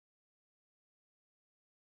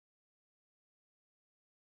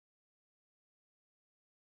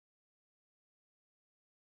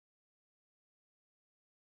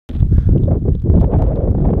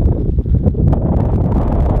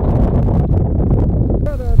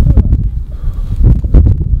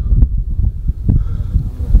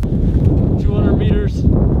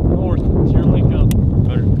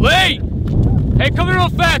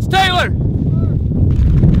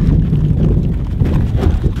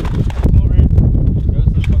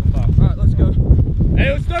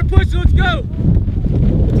so let's go.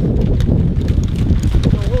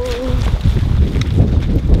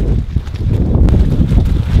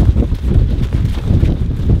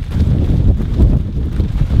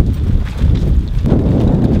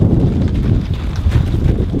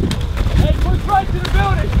 Hey, push right to the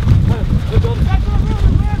building.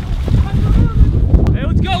 Hey,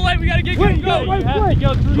 let's go, Wade. We gotta get good. Go. Wait. Let's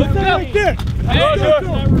go. Right there.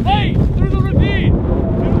 Hey, through the ravine.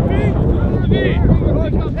 Hey,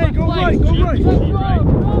 Go right. Let's go.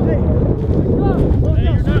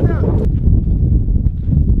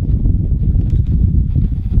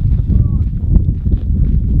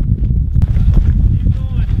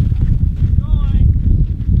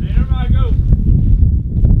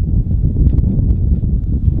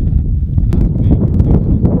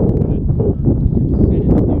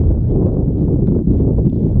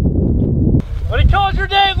 When he calls your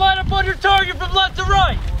name, line up on your target from left to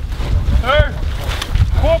right. Sir,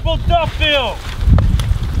 Corporal Duffield.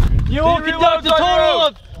 You will conduct a total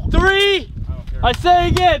of 3, I say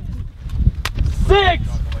again, 6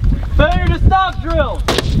 failure to stop drills.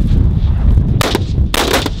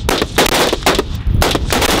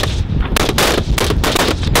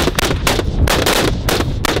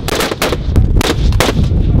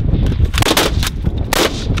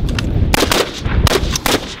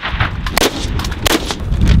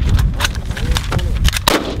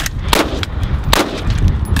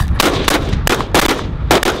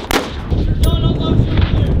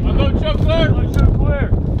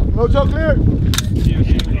 Motel clear.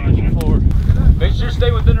 Make sure you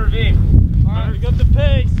stay within the ravine. Alright, pick up the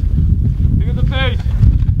pace. Pick up the pace.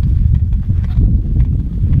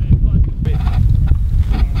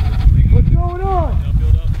 What's going on?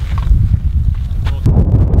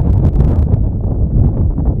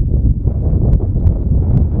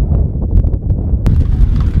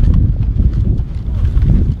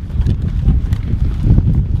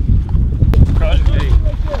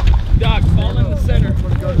 Doc, fall in the center.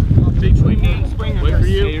 Between me and Springer. Wait for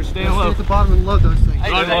you. Hey, you're staying low. Stay at the bottom and load those things.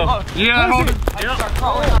 Hey, Low. yeah, hold it. Yep.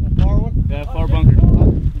 Far one? Yeah, far bunker. Hey,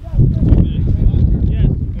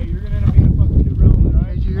 you're gonna end up being a fucking new relevant,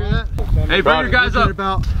 alright? Did you hear that? Hey, bring your guys up.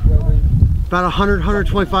 About 100,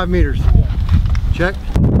 125 meters. Check.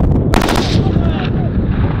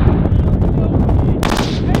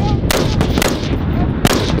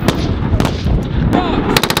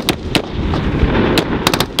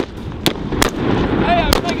 Hey,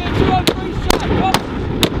 I'm taking a 2-on-3 shot. Come.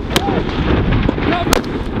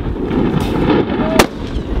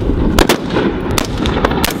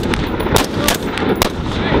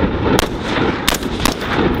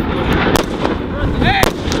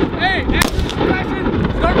 Hey, after the suppression,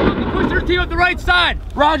 start fucking pushing your team up the right side.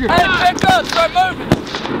 Roger. Hey, pick up, start moving.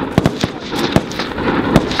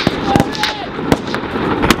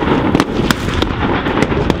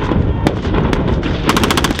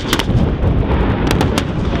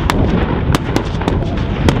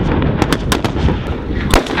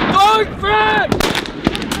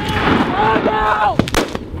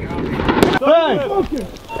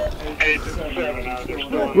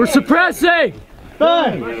 We're suppressing!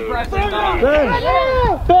 Bang! Bang!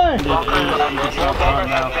 Bang!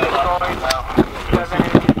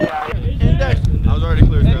 Index. I was already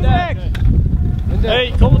clear. Index.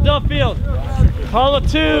 Hey, Corporal Duffield. Call of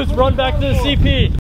 2s, run back to the CP.